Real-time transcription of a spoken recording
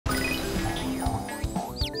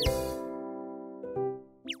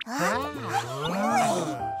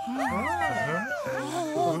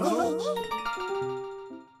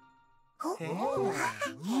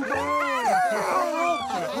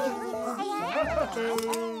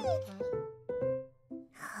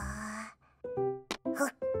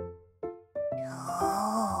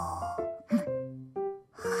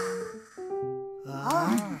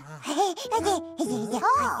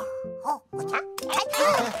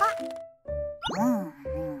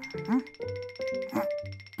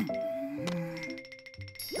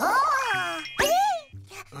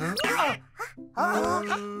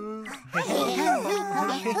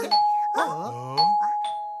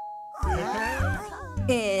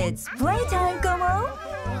It's playtime, Como!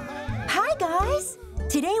 Hi, guys!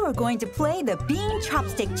 Today we're going to play the Bean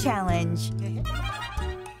Chopstick Challenge.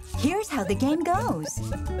 Here's how the game goes.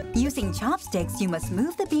 Using chopsticks, you must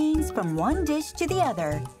move the beans from one dish to the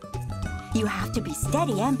other. You have to be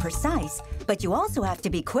steady and precise, but you also have to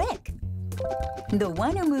be quick. The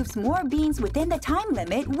one who moves more beans within the time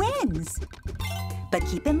limit wins. But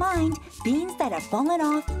keep in mind, beans that have fallen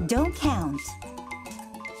off don't count.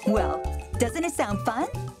 Well, doesn't it sound fun?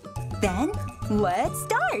 Then, let's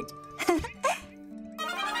start!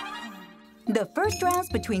 The first round's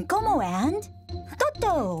between Como and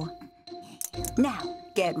Toto. Now,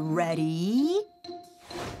 get ready,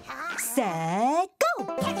 set, go!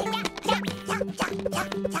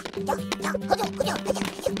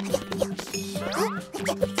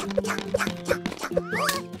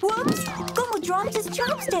 Whoops! Como dropped his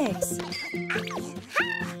chopsticks!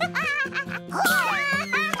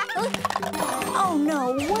 Oh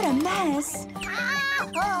no, what a mess!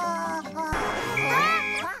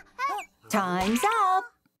 Time's up!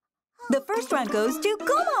 The first round goes to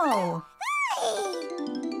Como!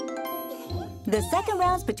 The second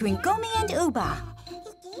round's between Gomi and Uba.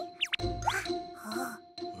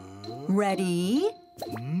 Ready?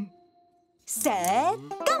 Set,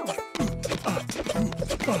 go!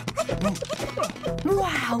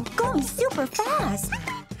 Wow, going super fast!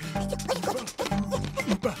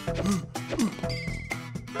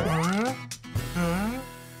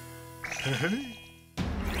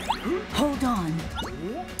 Hold on.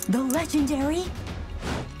 The legendary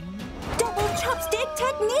double chopstick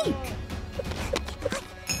technique!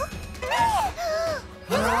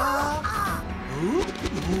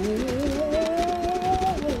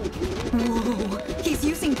 Whoa, he's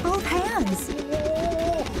using both hands!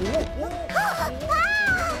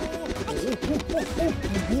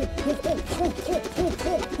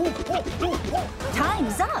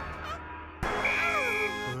 Time's up!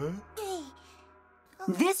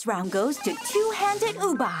 This round goes to two-handed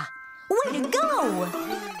Uba. Way to go!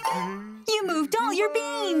 You moved all your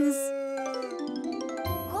beans!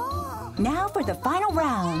 Now for the final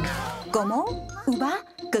round. Como, Uba,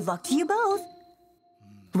 good luck to you both.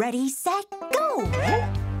 Ready, set, go!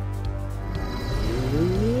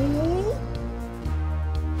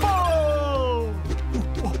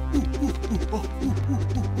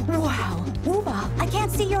 Wow, Uba, I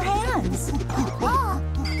can't see your hands.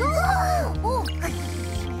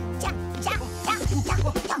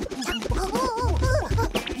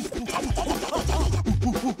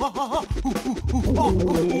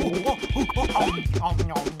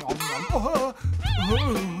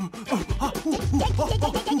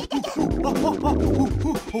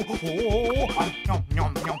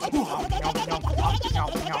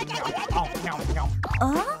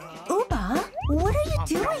 Uba, what are you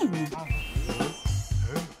doing?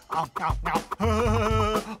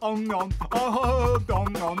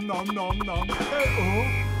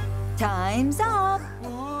 Time's up.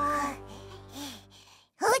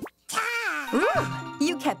 Ooh,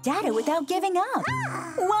 you kept at it without giving up.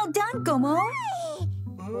 Well done, Como.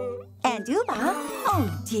 And Uba,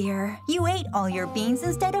 oh dear, you ate all your beans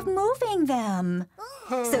instead of moving them.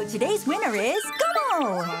 So today's winner is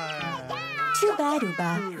Como. Too bad,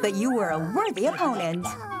 Uba, but you were a worthy opponent.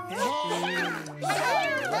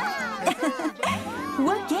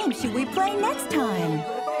 What game should we play next time?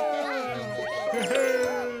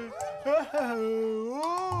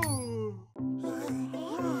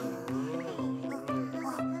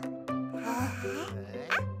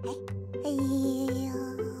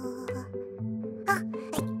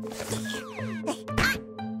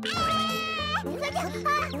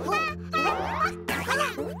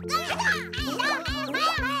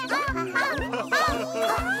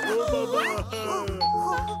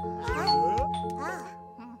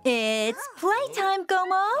 It's playtime,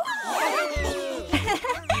 Como!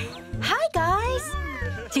 Hi, guys!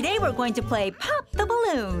 Today we're going to play Pop the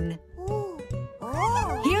Balloon.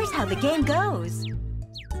 Here's how the game goes.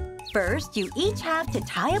 First, you each have to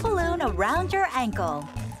tie a balloon around your ankle.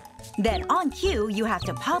 Then on cue, you have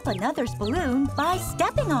to pop another's balloon by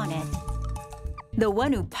stepping on it. The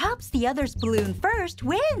one who pops the other's balloon first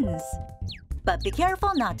wins. But be careful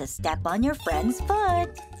not to step on your friend's foot.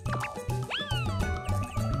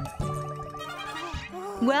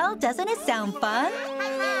 Well, doesn't it sound fun?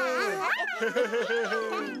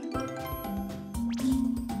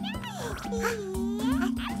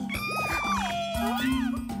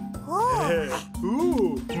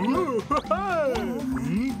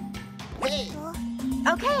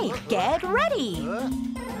 Okay, get ready.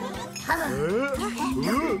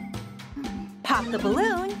 Pop the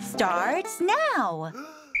balloon starts now.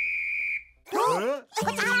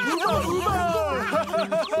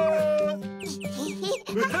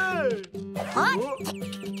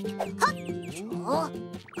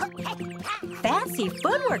 Fancy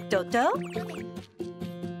footwork, Toto.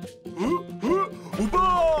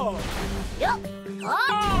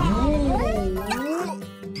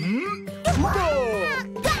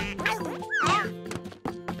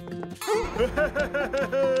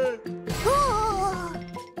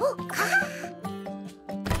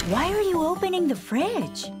 Why are you opening the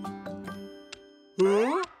fridge?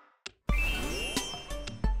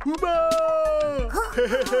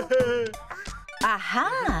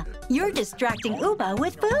 Aha! You're distracting Uba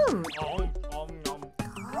with food.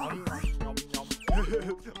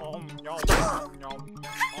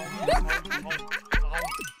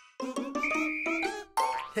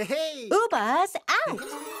 Uba's out.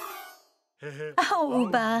 Oh,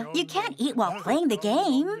 Uba, you can't eat while playing the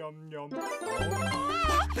game.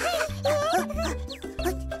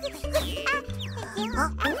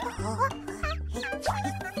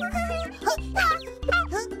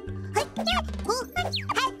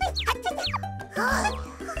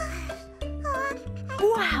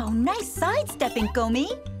 Wow, nice sidestepping, Komi.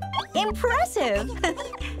 Impressive.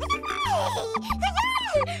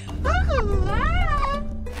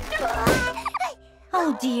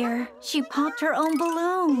 Oh dear, she popped her own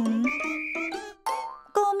balloon.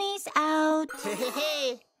 Komi's out.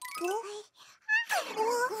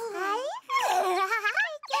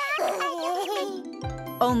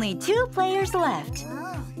 Only 2 players left.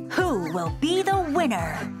 Who will be the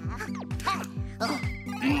winner?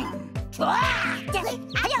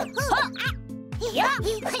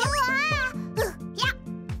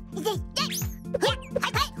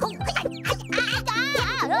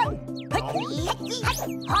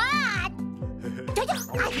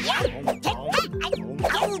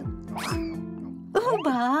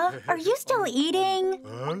 Uba, are you still eating?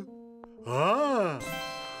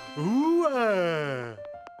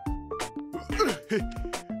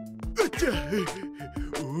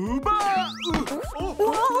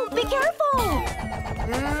 Whoa, be careful!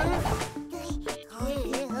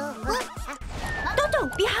 Toto,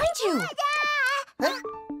 behind you!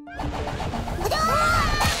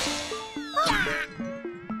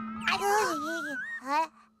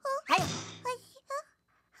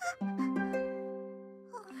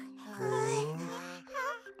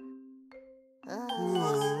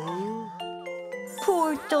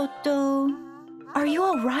 Poor Toto. Are you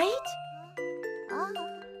all right?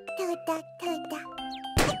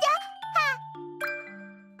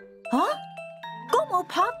 Huh? Como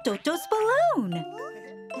popped Toto's balloon.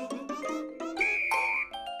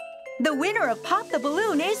 The winner of Pop the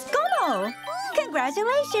Balloon is Como.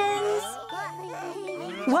 Congratulations!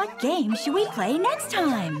 What game should we play next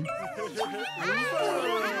time?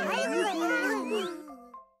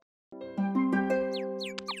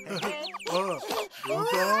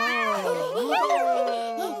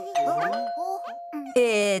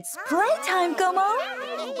 It's playtime, Como!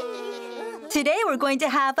 Today we're going to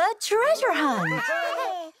have a treasure hunt!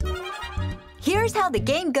 Here's how the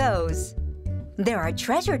game goes. There are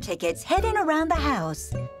treasure tickets hidden around the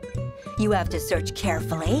house. You have to search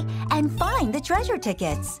carefully and find the treasure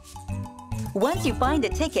tickets. Once you find the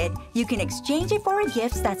ticket, you can exchange it for a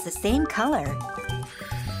gift that's the same color.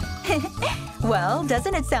 Well,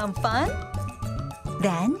 doesn't it sound fun?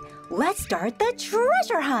 Then, let's start the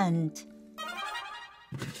treasure hunt!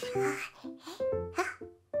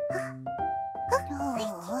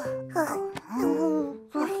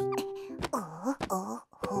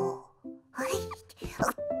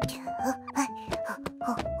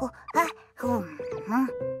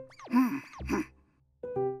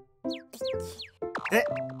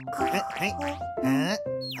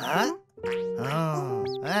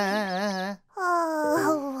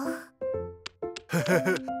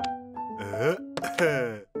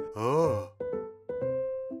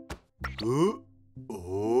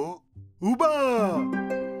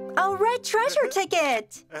 A red treasure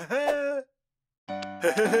ticket!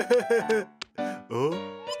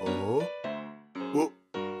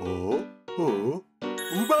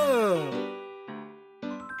 우바!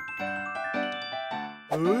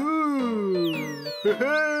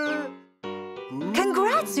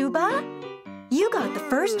 Congrats, Zuba! You got the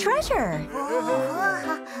first treasure.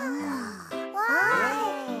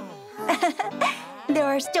 There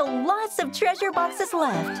are still lots of treasure boxes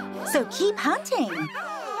left, so keep hunting.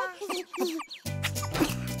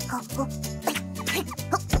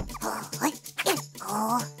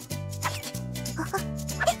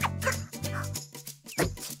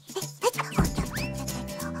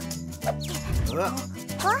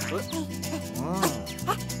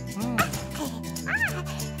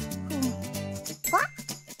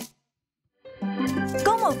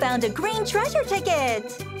 Gomo found a green treasure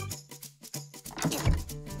ticket.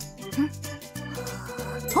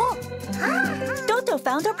 Toto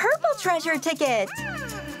found a purple treasure ticket.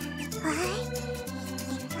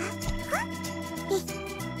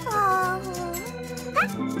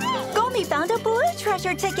 Gomi found a blue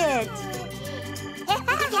treasure ticket.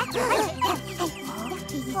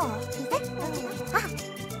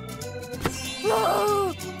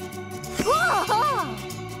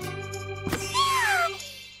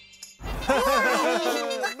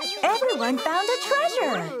 Everyone found a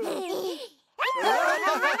treasure.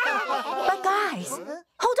 But guys,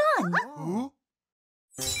 hold on.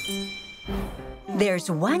 There's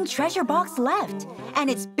one treasure box left, and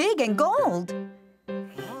it's big and gold.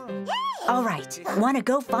 All right, want to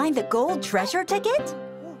go find the gold treasure ticket?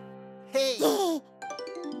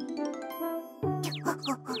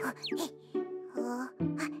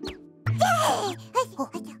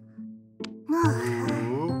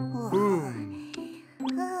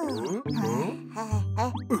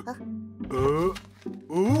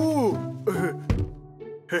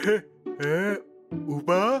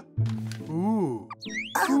 우바?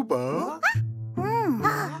 우바?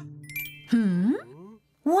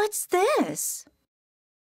 What's this?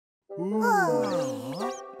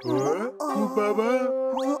 우바바?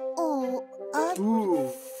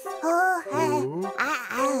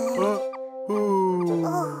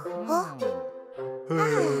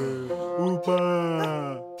 우바.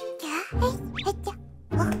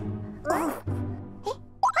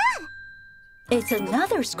 It's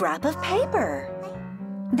another scrap of paper.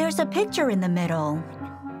 There's a picture in the middle.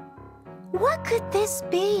 What could this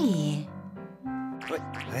be?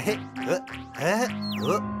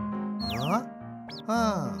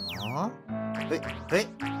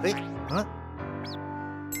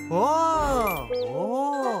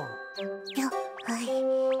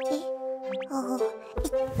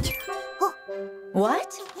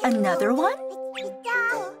 What? Another one?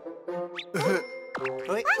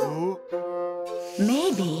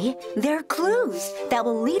 Maybe they're clues that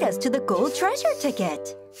will lead us to the gold treasure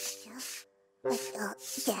ticket.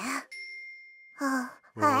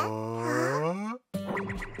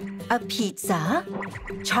 A pizza,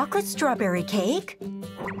 chocolate strawberry cake,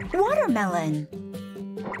 watermelon,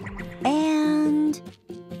 and...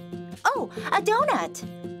 oh, a donut.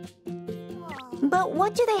 But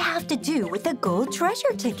what do they have to do with the gold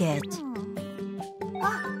treasure ticket?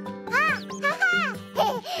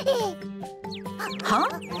 Huh?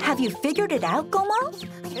 Have you figured it out, Gomo?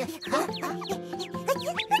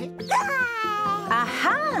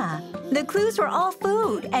 Aha! The clues were all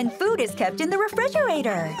food, and food is kept in the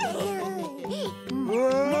refrigerator.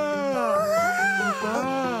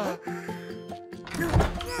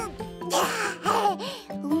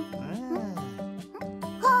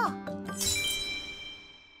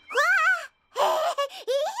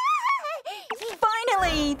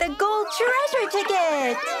 Finally, the gold treasure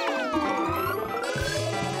ticket!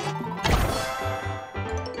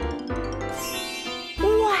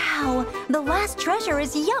 Wow! The last treasure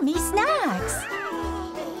is yummy snacks!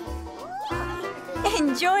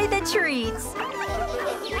 Enjoy the treats!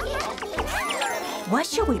 What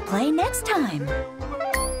should we play next time?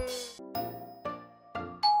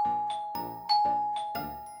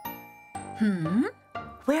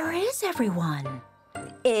 Where is everyone?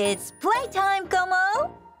 It's playtime,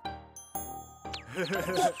 Como!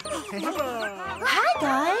 Hi,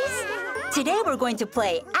 guys! Today we're going to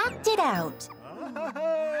play Act It Out.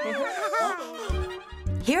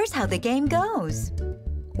 Here's how the game goes.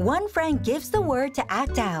 One friend gives the word to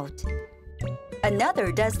act out.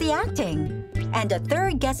 Another does the acting. And a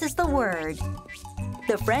third guesses the word.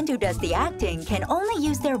 The friend who does the acting can only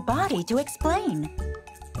use their body to explain.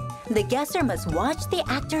 The guesser must watch the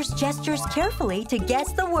actor's gestures carefully to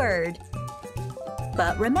guess the word.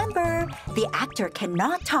 But remember, the actor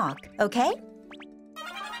cannot talk, okay?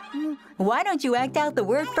 Why don't you act out the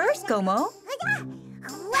word first, Como?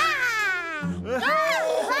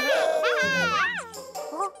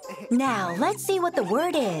 Now, let's see what the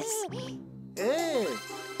word is.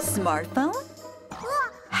 Smartphone?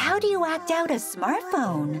 How do you act out a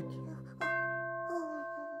smartphone?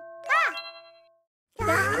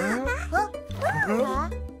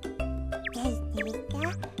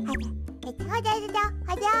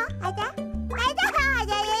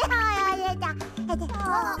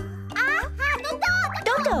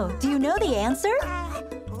 Dodo, do you know the answer?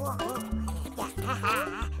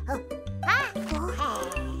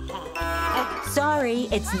 Sorry,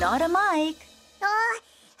 it's not a mic.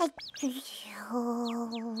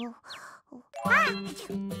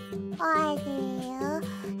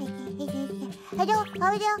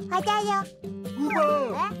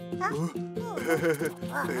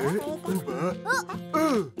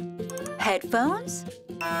 Headphones?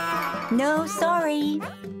 No, sorry.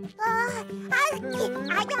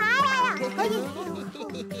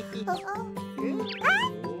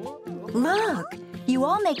 Look, you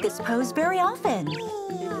all make this pose very often.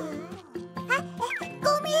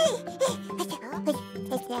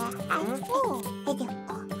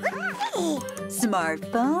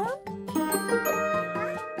 Smartphone?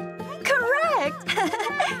 Correct!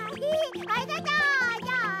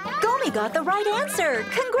 Gomi got the right answer.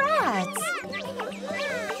 Congrats!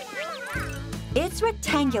 It's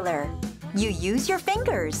rectangular. You use your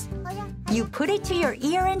fingers. You put it to your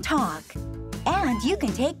ear and talk. And you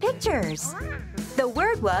can take pictures. The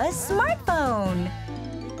word was smartphone.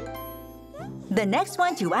 The next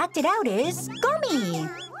one to act it out is Gomi.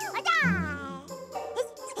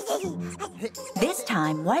 This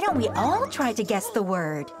time, why don't we all try to guess the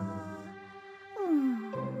word?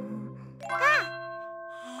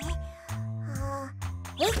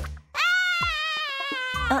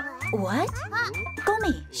 What?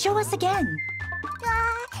 Gomi, show us again.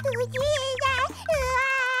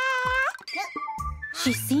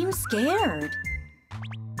 She seems scared.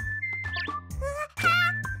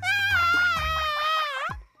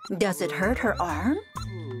 Does it hurt her arm?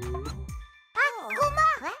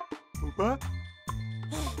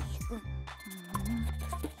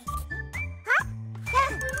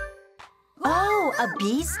 Oh, a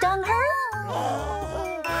bee stung her?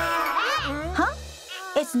 Huh?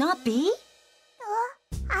 It's not bee?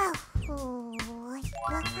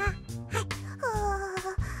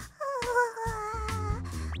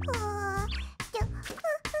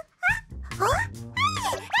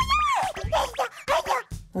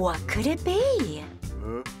 What could it be?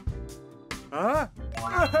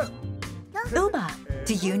 Uba,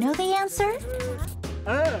 do you know the answer?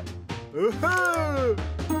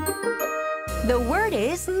 The word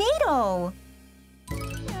is needle.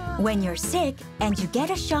 When you're sick and you get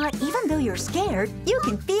a shot even though you're scared, you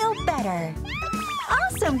can feel better.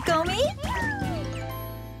 Awesome, Gomi!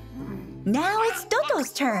 Now it's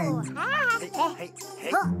Dodo's turn.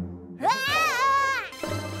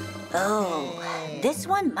 Oh, this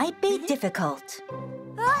one might be difficult.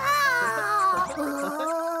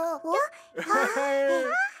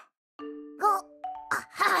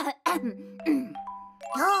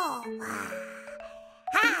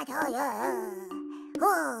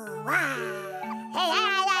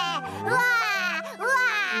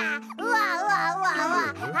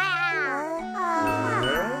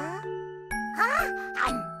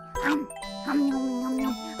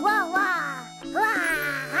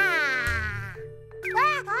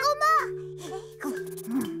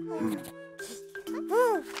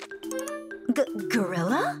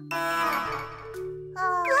 Gorilla?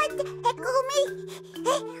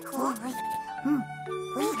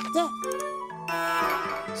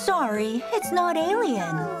 Sorry, it's not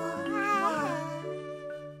alien.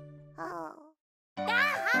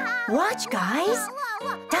 Watch, guys.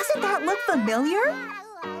 Doesn't that look familiar?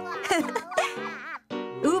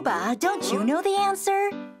 Uba, don't you know the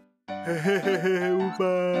answer?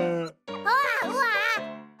 Uba.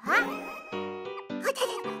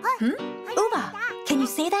 Uba, can you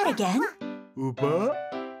say that again? Uba?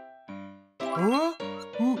 Huh?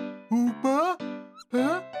 Uba?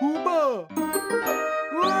 Huh? Uba?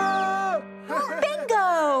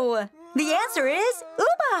 Bingo! The answer is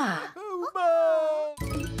Uba. Uba!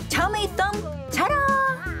 Tummy thump, ta-da!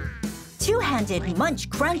 Two-handed munch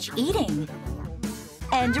crunch eating.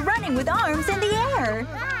 And running with arms in the air.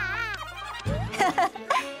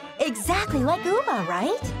 Exactly like Uba,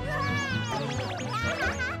 right?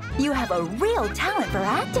 You have a real talent for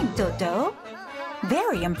acting, Dodo.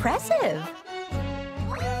 Very impressive.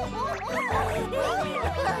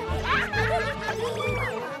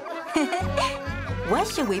 What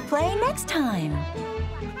should we play next time?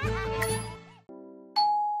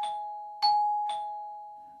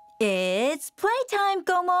 It's It's playtime,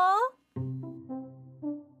 Como!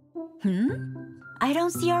 I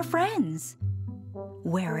don't see our friends.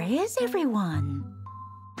 Where is everyone?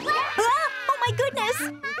 Ah! Oh my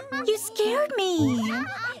goodness! You scared me!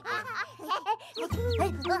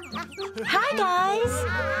 Hi,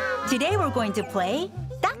 guys! Today we're going to play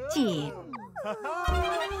dakji.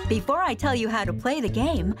 Before I tell you how to play the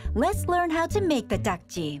game, let's learn how to make the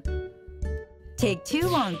dakji. Take 2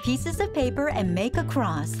 long pieces of paper and make a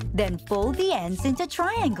cross, then fold the ends into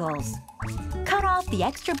triangles. Cut off the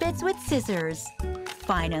extra bits with scissors.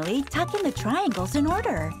 Finally, tuck in the triangles in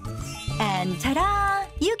order. And ta-da!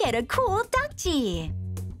 You get a cool dakji!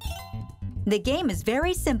 The game is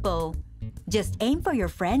very simple. Just aim for your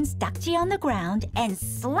friend's dakji on the ground and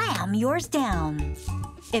slam yours down.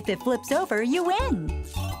 If it flips over, you win.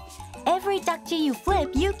 Every dakji you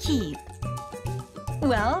flip, you keep.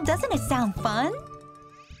 Well, doesn't it sound fun?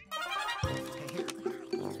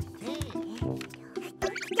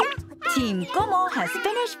 Team Como has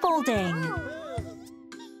finished folding.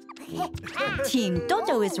 Team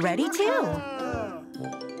Toto is ready too.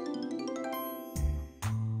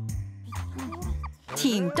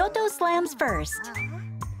 Team Toto slams first.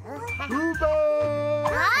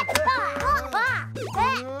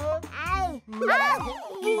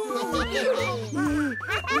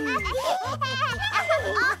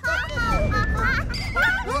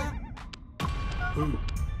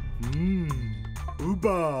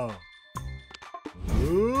 Uba!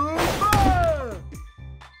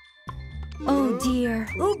 Oh dear,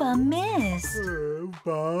 Uba missed.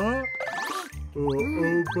 Uba?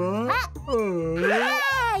 Uba?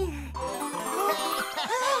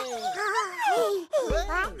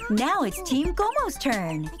 Now it's Team Gomo's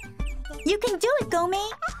turn. You can do it, Gomi.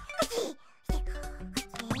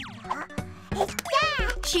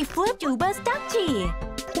 She flipped Uba's dakji.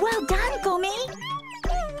 Well done, Gomi.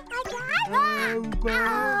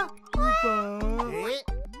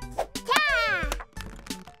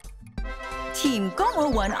 Team Como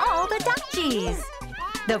won all the dakjis.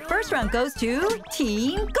 The first round goes to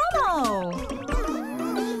Team Como.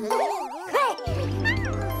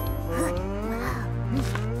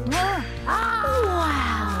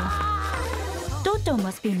 Wow! Toto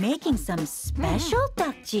must be making some special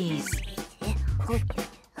dakjis.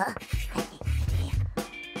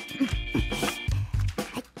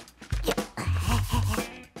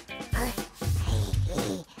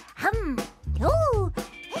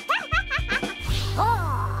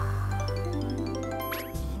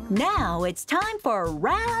 Now it's time for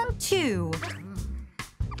round 2.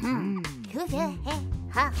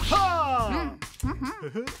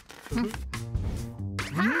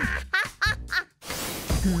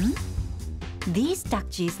 These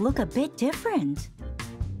dakjis look a bit different.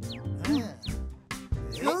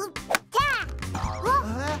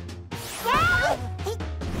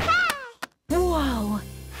 Whoa!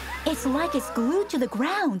 It's like it's glued to the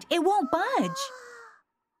ground. It won't budge.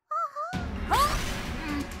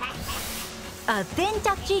 A thin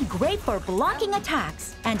dakji great for blocking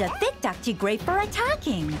attacks, and a thick dakji great for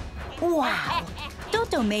attacking. Wow!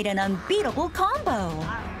 Toto made an unbeatable combo.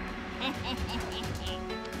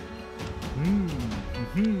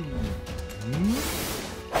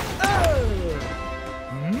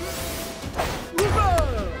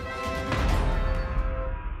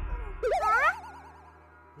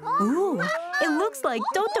 Ooh, it looks like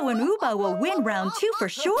Toto and Uba will win round 2 for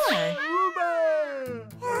sure.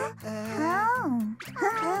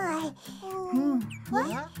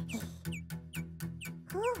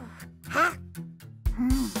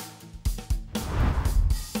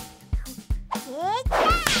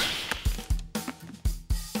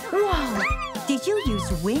 Whoa! Did you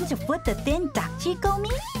use wind to flip the thin dakji,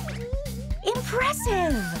 Gomi?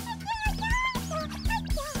 Impressive!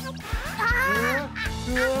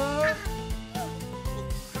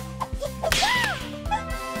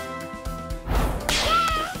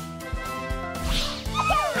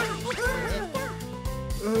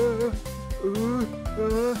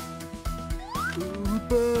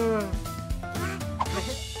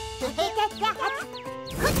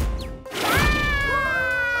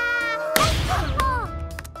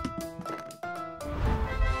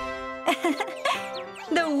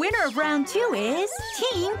 The winner of round 2 is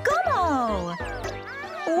Team Como!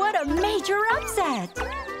 What a major upset!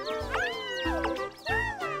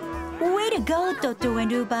 Way to go, Toto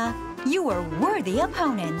and Uba! You were worthy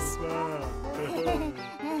opponents.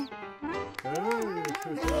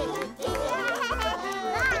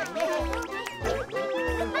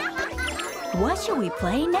 What should we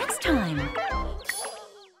play next time?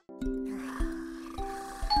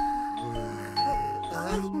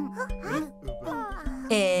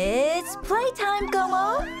 It's playtime,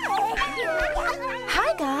 Como!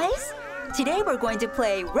 Hi, guys! Today we're going to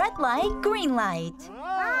play red light, green light.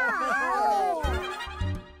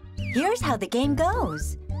 Here's how the game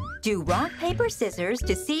goes. Do rock, paper, scissors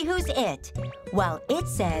to see who's it. While it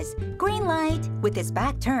says green light with his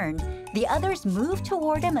back turned, the others move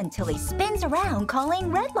toward him until he spins around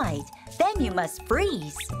calling red light. Then you must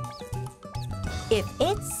freeze. If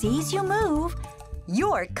it sees you move,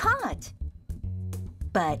 you're caught.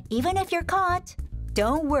 But even if you're caught,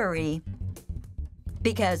 don't worry.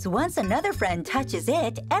 Because once another friend touches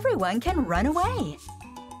it, everyone can run away.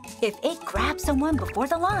 If it grabs someone before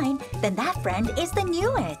the line, then that friend is the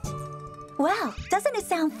new it. Well, doesn't it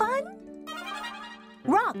sound fun?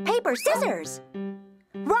 Rock, paper, scissors!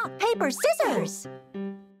 Rock, paper, scissors!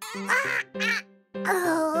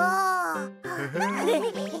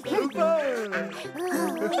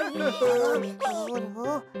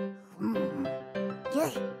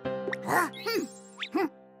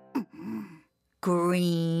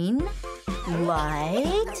 Green,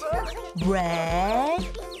 light, red,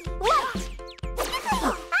 light.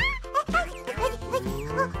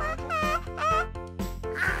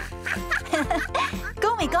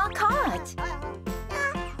 Gomi got caught.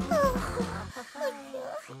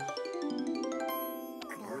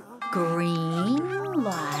 Green,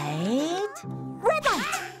 light, red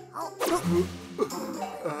light.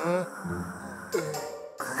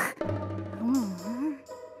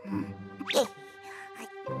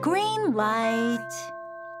 Green light,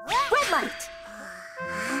 red light.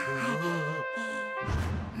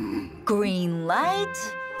 Green light,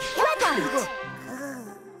 red light.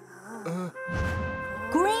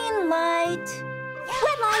 Green light,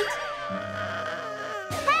 red light.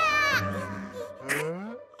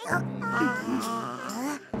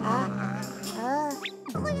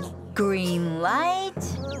 Green light,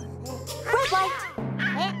 red light.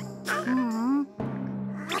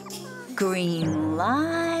 Green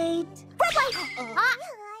light, red light.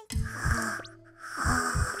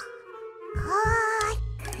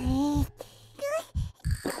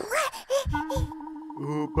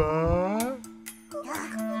 Opa.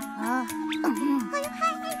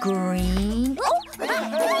 Green.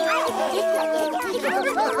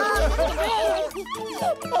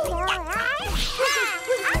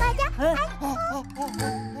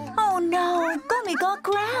 Oh no, Gummy got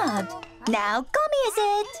grabbed. Now Gummy is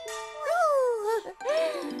it.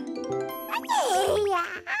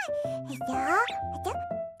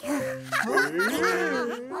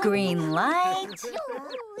 Green light,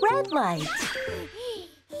 red light.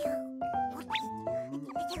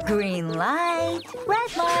 Green light,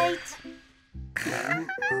 red light.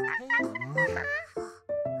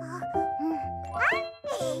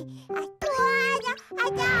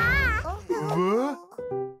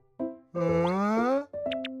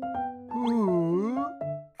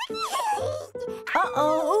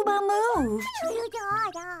 Uh-oh, Uba moved.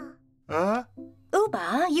 Huh?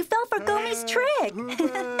 Uba, you fell for Gomi's trick.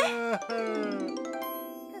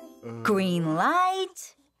 Green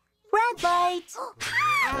light, red light.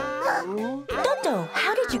 Toto,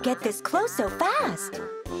 how did you get this close so fast?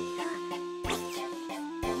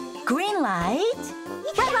 Green light,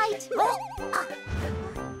 red light.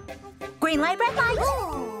 Green light, red light.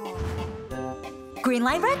 Green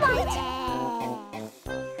light, red light.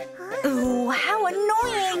 Ooh, how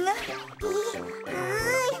annoying.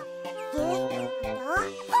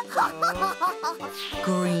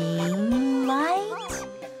 Green light,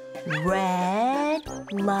 red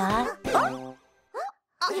light.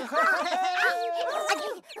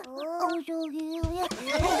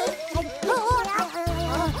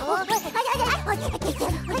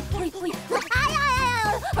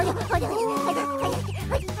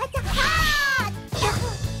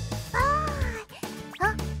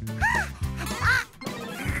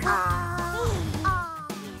 Oh!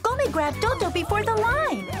 Gomi grabbed Toto before the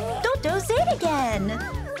line. Toto's it again.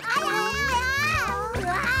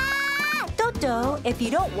 Toto, if you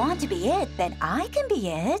don't want to be it, then I can be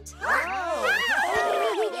it.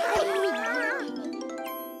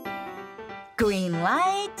 Green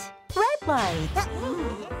light, red light.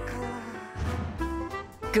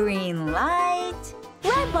 Green light,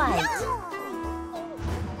 red light.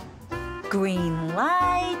 Green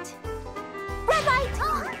light, red light.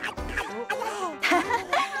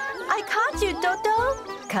 I caught you, Toto.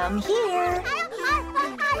 Come here.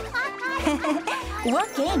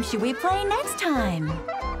 What game should we play next time?